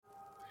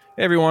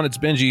Hey everyone, it's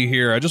Benji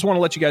here. I just want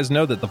to let you guys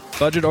know that the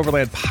Budget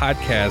Overland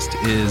podcast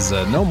is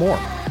no more.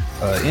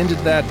 Ended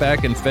that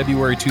back in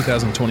February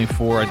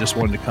 2024. I just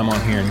wanted to come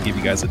on here and give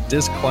you guys a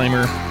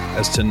disclaimer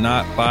as to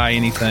not buy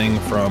anything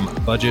from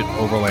Budget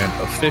Overland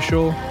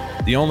Official.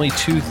 The only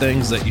two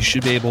things that you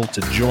should be able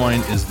to join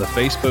is the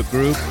Facebook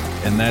group,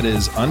 and that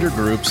is under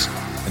groups,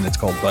 and it's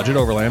called Budget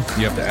Overland.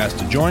 You have to ask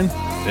to join.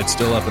 It's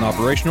still up and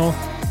operational.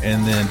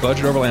 And then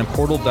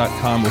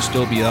budgetoverlandportal.com will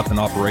still be up and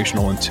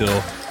operational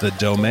until the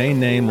domain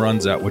name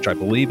runs out, which I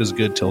believe is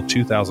good till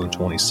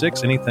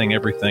 2026.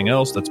 Everything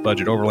else that's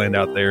Budget Overland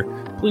out there,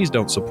 please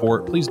don't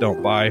support. Please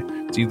don't buy.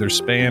 It's either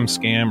spam,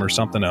 scam, or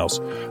something else.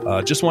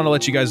 Just want to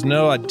let you guys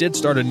know I did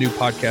start a new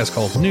podcast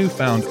called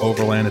Newfound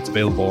Overland. It's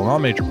available on all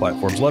major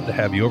platforms. Love to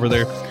have you over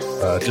there.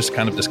 Just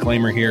kind of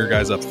disclaimer here,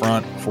 guys, up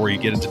front before you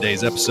get into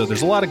today's episode.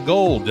 There's a lot of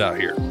gold out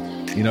here.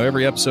 You know,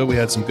 every episode we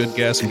had some good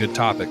guests and good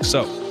topics.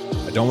 So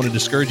I don't want to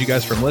discourage you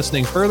guys from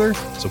listening further,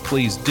 so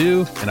please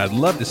do, and I'd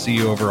love to see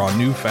you over on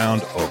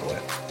Newfound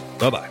Overland.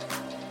 Bye-bye.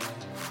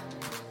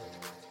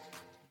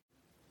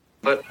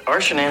 But our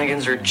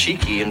shenanigans are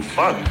cheeky and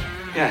fun.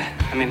 Yeah,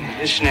 I mean,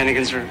 his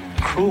shenanigans are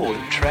cruel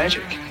and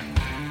tragic.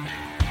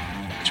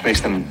 Which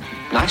makes them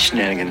not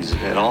shenanigans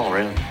at all,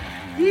 really.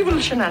 Evil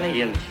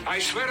shenanigans. I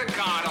swear to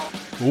God.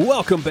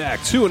 Welcome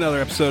back to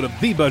another episode of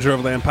the Budget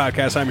Overland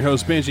Podcast. I'm your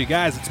host, Benji.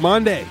 Guys, it's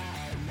Monday.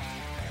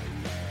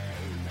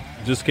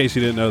 Just in case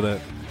you didn't know that.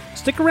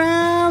 Stick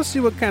around, see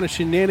what kind of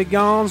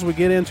shenanigans we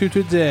get into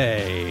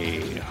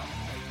today.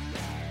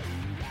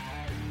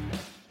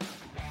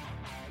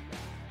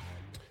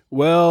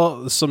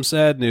 Well, some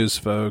sad news,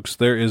 folks.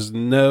 There is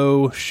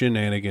no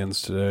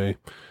shenanigans today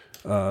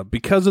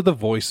because of the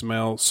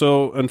voicemail.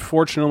 So,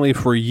 unfortunately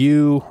for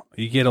you,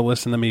 you get to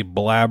listen to me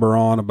blabber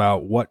on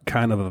about what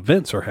kind of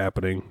events are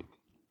happening,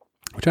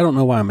 which I don't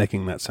know why I'm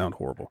making that sound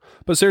horrible.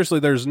 But seriously,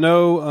 there's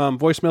no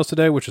voicemails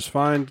today, which is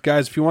fine.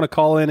 Guys, if you want to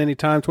call in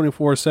anytime,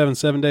 24/7,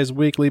 7 days a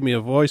week, leave me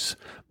a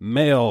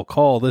voicemail.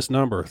 Call this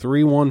number,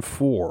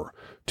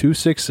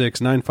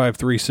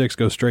 314-266-9536.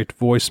 Go straight to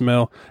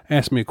voicemail.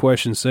 Ask me a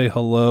question. Say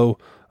hello.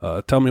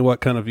 Tell me what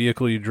kind of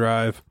vehicle you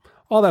drive.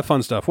 All that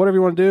fun stuff. Whatever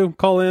you want to do,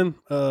 call in.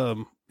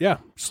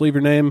 Just leave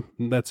your name,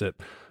 and that's it.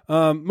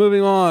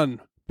 Moving on.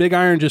 Big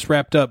Iron just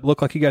wrapped up.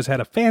 Looked like you guys had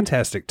a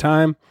fantastic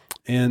time.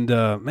 And,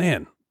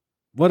 man,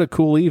 what a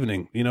cool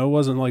evening. You know, it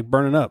wasn't like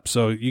burning up.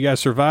 So you guys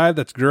survived.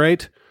 That's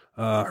great.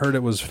 Heard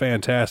it was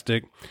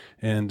fantastic.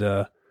 And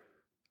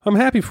I'm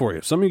happy for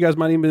you. Some of you guys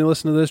might even be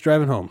listening to this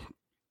driving home.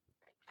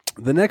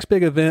 The next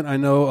big event I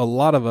know a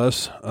lot of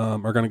us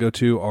are going to go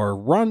to our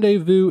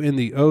Rendezvous in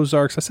the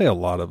Ozarks. I say a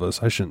lot of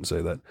us. I shouldn't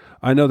say that.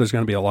 I know there's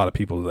going to be a lot of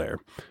people there.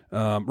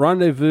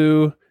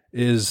 Rendezvous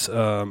is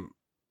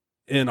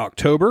in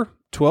October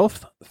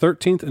 12th,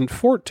 13th, and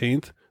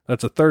 14th.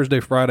 That's a Thursday,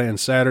 Friday, and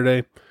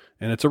Saturday.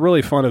 And it's a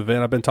really fun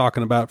event I've been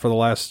talking about for the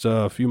last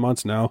few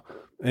months now.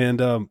 And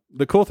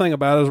the cool thing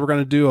about it is we're going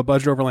to do a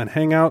Budget Overland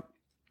Hangout.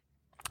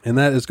 And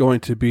that is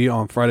going to be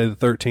on Friday the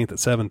 13th at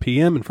 7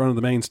 p.m. in front of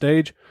the main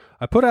stage.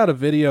 I put out a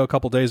video a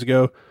couple days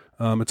ago.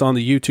 It's on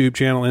the YouTube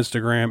channel,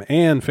 Instagram,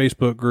 and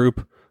Facebook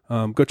group.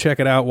 Go check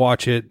it out.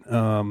 Watch it.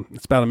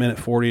 It's about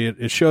 1:40.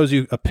 It shows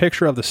you a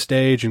picture of the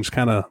stage and just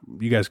kind of,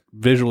 you guys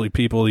visually,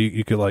 people,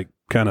 you could like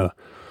kind of,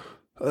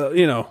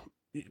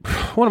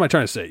 what am I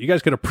trying to say? You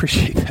guys could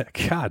appreciate that.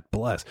 God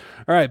bless.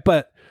 All right.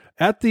 But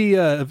at the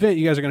event,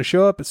 you guys are going to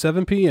show up at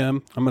 7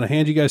 p.m. I'm going to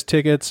hand you guys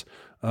tickets.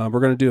 We're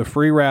going to do a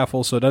free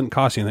raffle, so it doesn't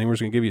cost you anything. We're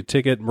just going to give you a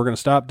ticket, and we're going to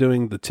stop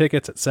doing the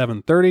tickets at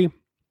 7:30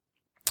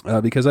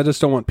 because I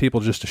just don't want people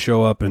just to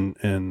show up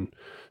and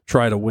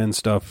try to win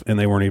stuff, and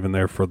they weren't even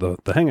there for the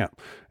hangout.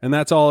 And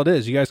that's all it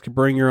is. You guys can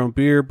bring your own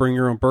beer, bring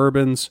your own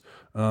bourbons,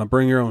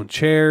 bring your own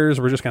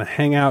chairs. We're just going to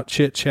hang out,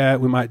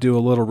 chit-chat. We might do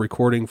a little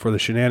recording for the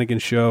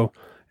Shenanigans show.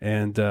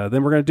 And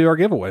then we're going to do our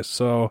giveaways.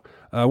 So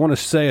I want to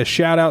say a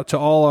shout out to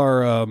all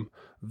our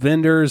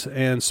vendors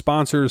and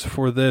sponsors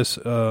for this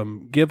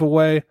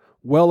giveaway.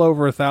 Well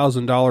over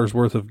 $1,000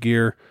 worth of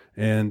gear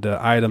and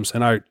items.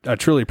 And I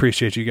truly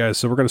appreciate you guys.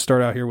 So we're going to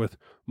start out here with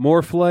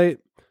Morphlate,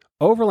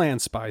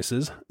 Overland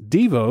Spices,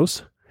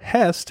 Devos,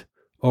 Hest,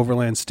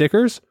 Overland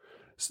Stickers,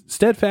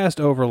 Steadfast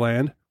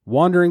Overland,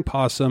 Wandering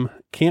Possum,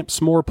 Camp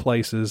S'more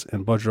Places,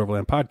 and Budget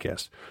Overland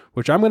Podcast,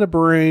 which I'm going to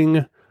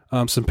bring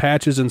some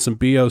patches and some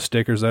BO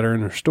stickers that are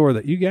in their store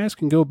that you guys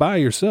can go buy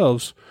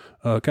yourselves.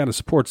 Kind of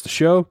supports the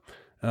show.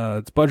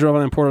 It's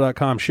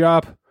budgetoverlandportal.com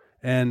shop.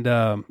 And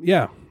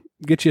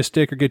get you a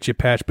sticker, get you a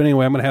patch. But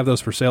anyway, I'm going to have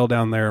those for sale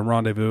down there in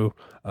Rendezvous.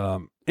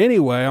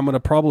 Anyway, I'm going to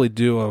probably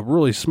do a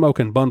really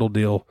smoking bundle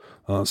deal,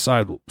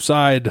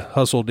 side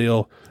hustle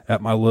deal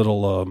at my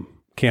little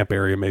camp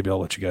area. Maybe I'll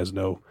let you guys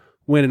know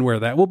when and where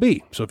that will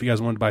be. So if you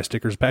guys want to buy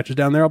stickers, patches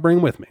down there, I'll bring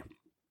them with me.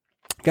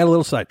 Got a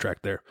little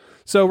sidetracked there.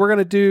 So we're going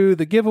to do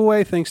the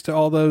giveaway thanks to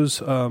all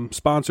those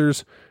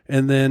sponsors.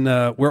 And then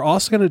we're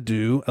also going to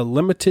do a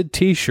limited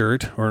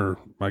t-shirt, or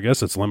I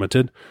guess it's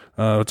limited.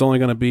 It's only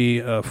going to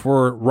be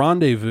for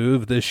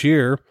Rendezvous this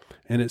year.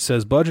 And it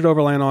says Budget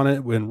Overland on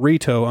it with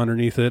Rito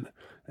underneath it.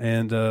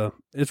 and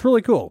it's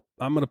really cool.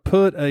 I'm going to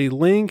put a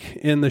link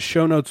in the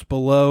show notes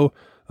below.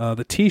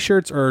 The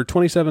t-shirts are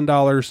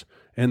 $27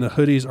 and the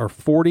hoodies are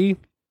 $40,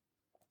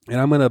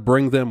 and I'm going to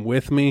bring them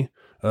with me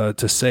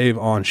to save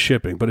on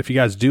shipping. But if you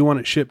guys do want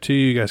it shipped to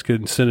you, you guys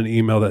could send an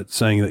email that's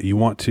saying that you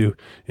want to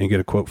and get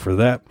a quote for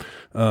that.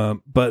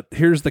 But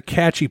here's the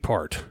catchy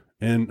part.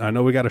 And I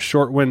know we got a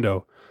short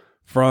window.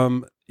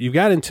 You've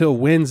got until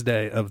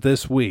Wednesday of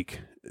this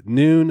week,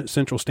 noon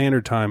Central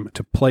Standard Time,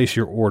 to place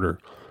your order.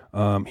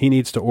 He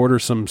needs to order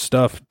some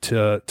stuff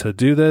to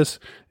do this.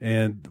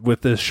 And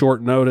with this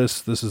short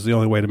notice, this is the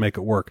only way to make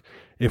it work.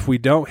 If we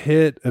don't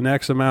hit an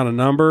X amount of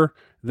number,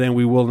 then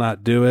we will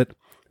not do it.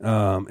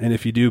 And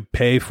if you do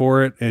pay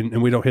for it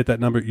and we don't hit that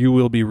number, you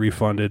will be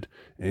refunded,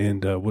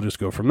 and we'll just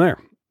go from there.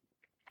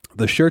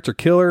 The shirts are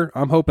killer.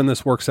 I'm hoping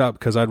this works out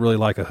because I'd really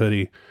like a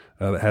hoodie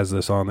that has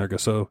this on there.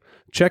 So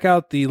check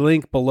out the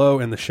link below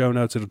in the show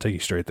notes. It'll take you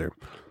straight there.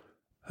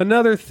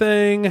 Another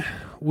thing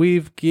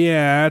we've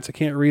got, I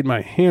can't read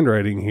my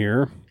handwriting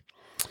here.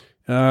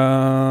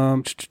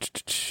 Oh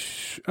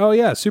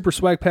yeah, Super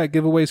Swag Pack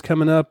giveaways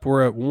coming up.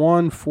 We're at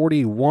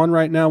 141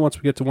 right now. Once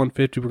we get to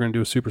 150, we're going to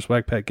do a Super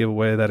Swag Pack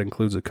giveaway. That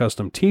includes a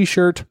custom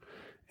t-shirt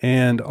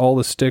and all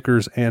the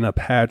stickers and a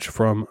patch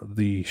from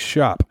the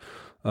shop.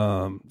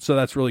 So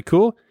that's really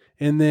cool.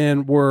 And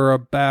then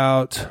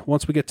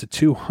once we get to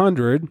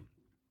 200,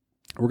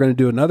 we're going to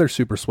do another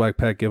Super Swag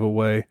Pack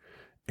giveaway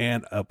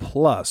and a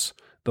plus.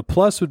 The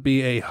plus would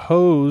be a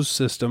hose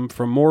system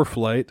from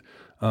Morphlate.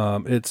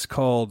 It's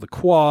called the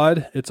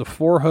Quad. It's a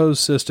 4-hose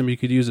system. You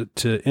could use it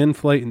to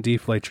inflate and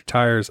deflate your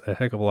tires a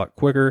heck of a lot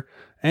quicker.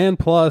 And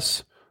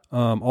plus,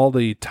 all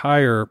the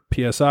tire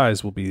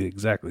PSIs will be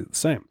exactly the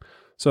same.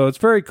 So it's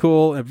very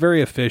cool and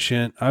very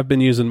efficient. I've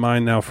been using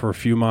mine now for a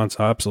few months.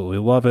 I absolutely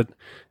love it.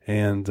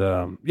 And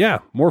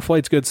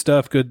Morphlate's good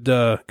stuff.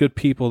 Good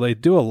people. They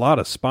do a lot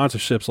of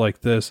sponsorships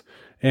like this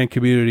and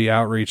community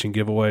outreach and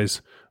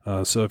giveaways.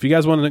 So if you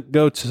guys want to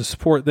go to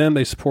support them,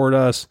 they support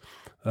us.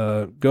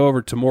 Go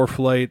over to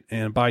Morphlate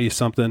and buy you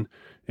something.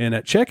 And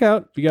at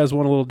checkout, if you guys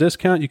want a little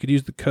discount, you could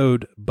use the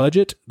code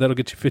BUDGET. That'll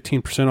get you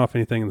 15% off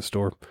anything in the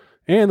store.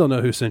 And they'll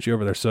know who sent you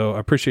over there. So I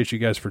appreciate you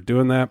guys for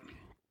doing that.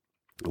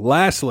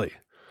 Lastly,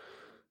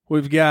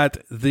 we've got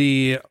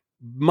the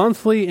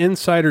monthly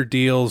insider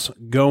deals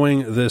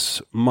going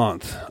this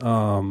month.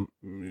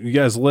 You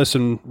guys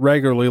listen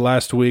regularly.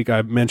 Last week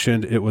I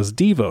mentioned it was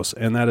Devos,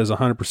 and that is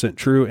 100%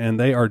 true. And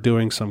they are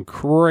doing some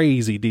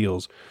crazy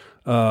deals.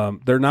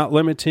 They're not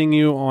limiting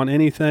you on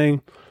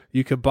anything.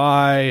 You could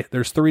buy,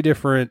 there's 3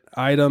 different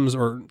items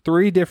or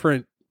 3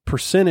 different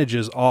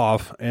percentages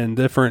off and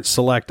different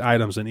select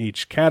items in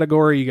each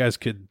category. You guys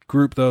could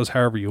group those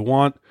however you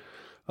want.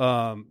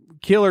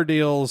 Killer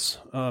deals.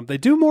 They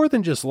do more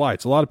than just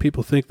lights. A lot of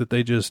people think that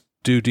they just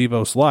do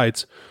Devos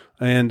lights,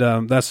 and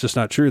that's just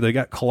not true. They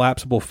got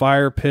collapsible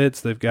fire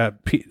pits. They've got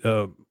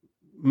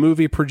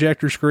movie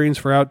projector screens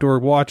for outdoor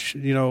watch.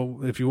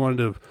 If you wanted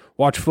to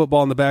watch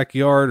football in the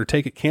backyard or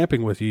take it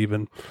camping with you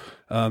even.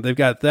 They've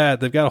got that.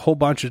 They've got a whole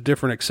bunch of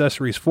different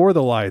accessories for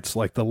the lights,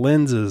 like the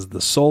lenses,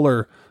 the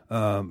solar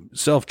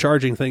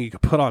self-charging thing you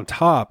could put on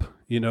top,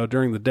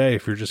 during the day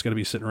if you're just going to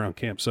be sitting around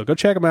camp. So go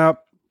check them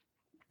out.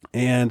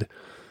 And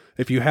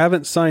if you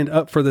haven't signed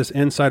up for this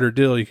insider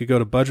deal, you could go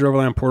to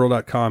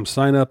budgetoverlandportal.com,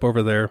 sign up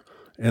over there,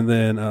 and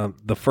then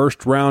the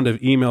first round of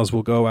emails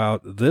will go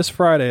out this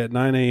Friday at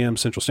 9 a.m.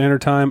 Central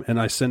Standard Time, and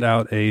I send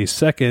out a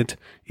second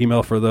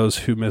email for those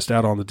who missed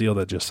out on the deal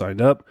that just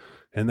signed up,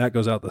 and that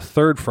goes out the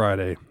third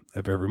Friday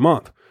of every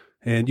month.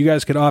 And you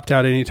guys could opt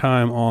out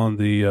anytime on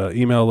the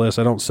email list.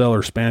 I don't sell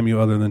or spam you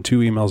other than 2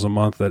 emails a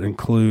month that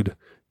include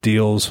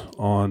deals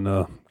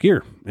on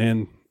gear.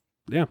 And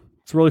yeah,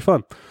 it's really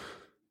fun.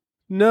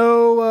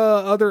 No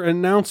other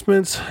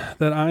announcements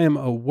that I am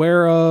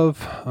aware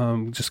of.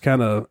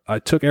 I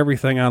took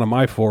everything out of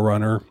my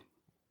 4Runner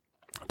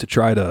to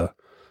try to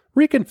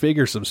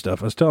reconfigure some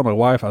stuff. I was telling my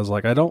wife, I was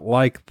like, I don't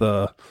like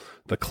the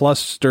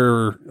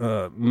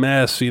cluster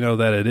mess,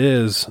 that it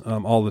is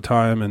all the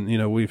time.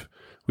 And,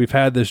 we've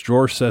had this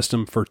drawer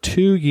system for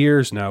 2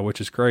 years now, which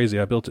is crazy.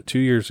 I built it 2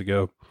 years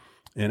ago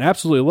and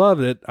absolutely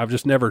loved it. I've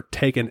just never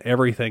taken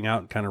everything out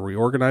and kind of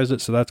reorganized it.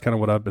 So that's kind of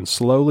what I've been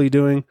slowly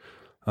doing.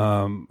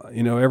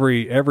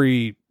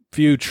 Every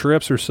few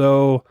trips or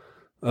so,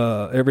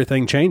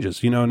 everything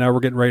changes. Now we're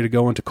getting ready to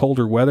go into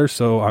colder weather,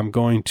 so I'm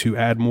going to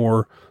add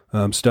more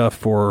stuff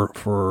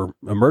for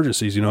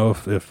emergencies.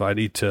 If I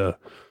need to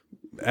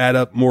add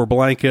up more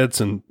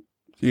blankets and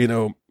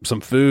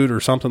some food or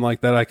something like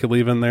that, I could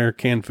leave in there,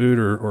 canned food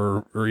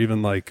or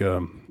even like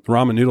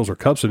ramen noodles or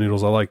cups of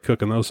noodles. I like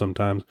cooking those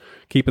sometimes,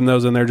 keeping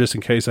those in there just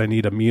in case I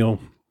need a meal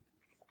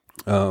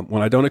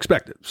when I don't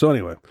expect it. So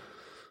anyway.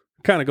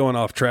 Kind of going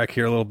off track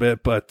here a little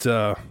bit, but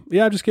I'm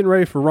just getting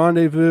ready for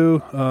rendezvous.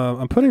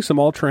 I'm putting some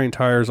all-terrain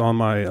tires on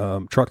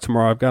my truck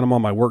tomorrow. I've got them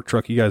on my work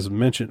truck. You guys have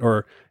mentioned,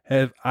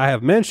 I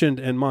have mentioned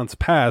in months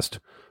past,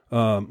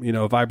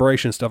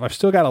 vibration stuff. I've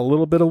still got a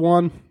little bit of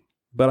one,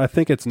 but I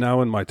think it's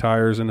now in my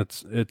tires, and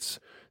it's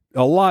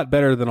a lot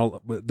better than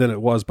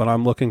it was. But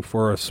I'm looking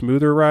for a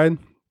smoother ride.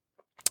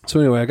 So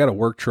anyway, I got a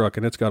work truck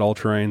and it's got all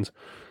terrains,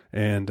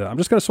 and I'm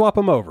just going to swap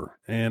them over.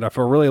 And if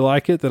I really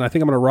like it, then I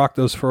think I'm going to rock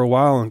those for a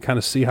while and kind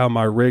of see how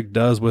my rig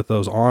does with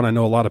those on. I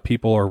know a lot of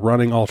people are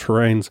running all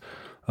terrains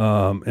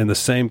in the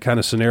same kind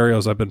of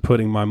scenarios I've been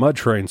putting my mud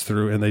trains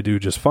through, and they do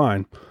just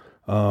fine.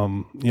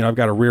 I've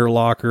got a rear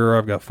locker,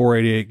 I've got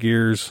 488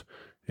 gears,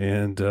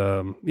 and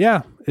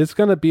it's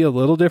going to be a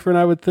little different,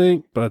 I would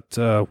think, but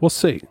we'll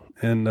see.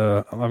 And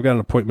I've got an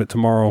appointment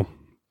tomorrow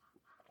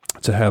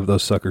to have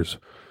those suckers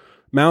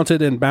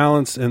mounted and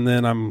balanced, and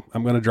then I'm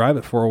going to drive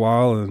it for a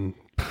while, and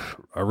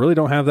I really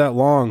don't have that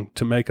long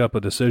to make up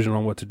a decision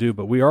on what to do,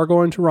 but we are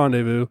going to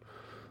rendezvous.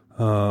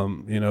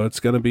 It's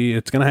going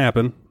to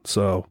happen.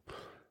 So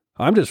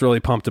I'm just really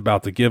pumped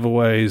about the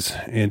giveaways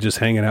and just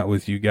hanging out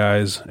with you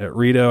guys at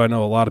Rito. I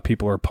know a lot of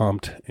people are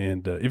pumped,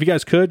 and if you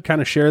guys could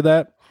kind of share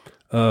that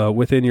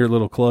within your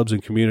little clubs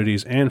and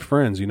communities and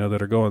friends,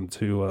 that are going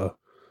to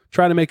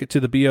try to make it to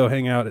the BO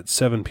hangout at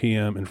 7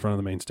 p.m. in front of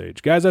the main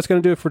stage. Guys, that's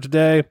going to do it for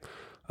today.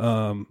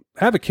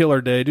 Have a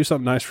killer day. Do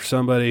something nice for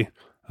somebody.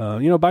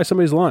 Buy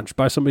somebody's lunch.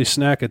 Buy somebody's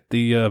snack at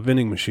the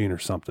vending machine or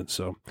something.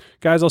 So,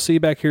 guys, I'll see you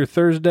back here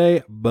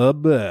Thursday.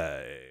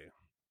 Bye-bye.